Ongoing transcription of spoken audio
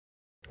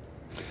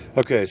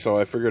Okay, so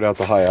I figured out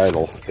the high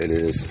idle. It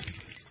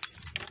is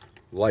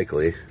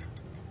likely.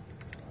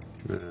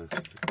 Get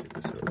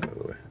this out of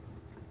the way.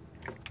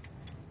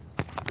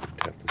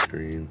 Tap the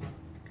screen.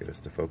 Get us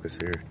to focus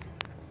here.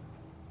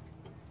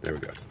 There we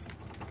go.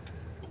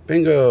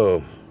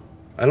 Bingo!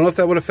 I don't know if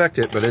that would affect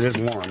it, but it is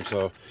warm,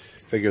 so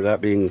figure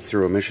that being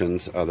through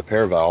emissions, the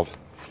pair valve.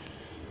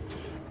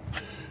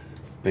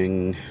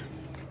 Bing.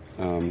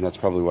 That's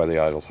probably why the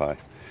idle's high.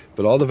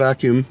 But all the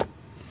vacuum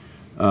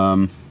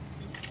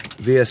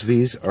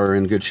VSVs are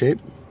in good shape.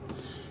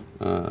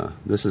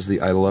 This is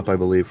the idle up, I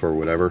believe, or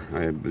whatever.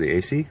 I have the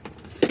AC.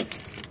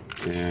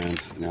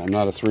 And now I'm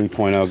not a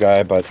 3.0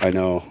 guy, but I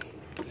know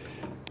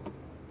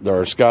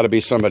there's got to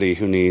be somebody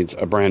who needs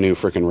a brand new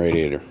freaking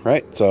radiator,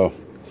 right? So,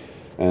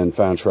 and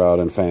fan shroud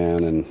and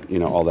fan and, you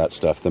know, all that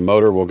stuff. The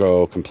motor will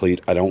go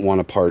complete. I don't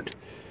want to part.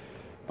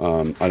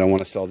 I don't want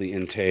to sell the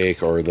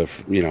intake or the,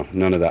 you know,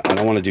 none of that. I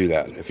don't want to do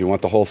that. If you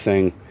want the whole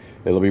thing,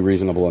 it'll be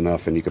reasonable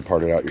enough and you can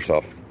part it out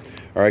yourself.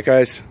 All right,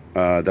 guys,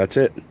 that's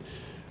it.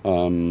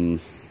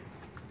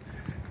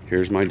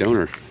 Here's my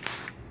donor.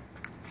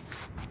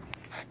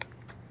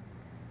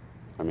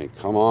 I mean,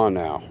 come on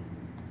now.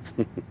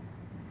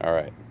 All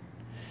right.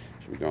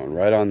 Should be going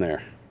right on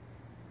there.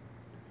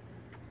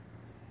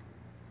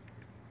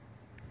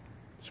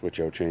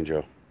 Switch-o,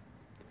 change-o.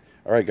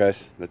 All right,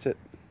 guys, that's it.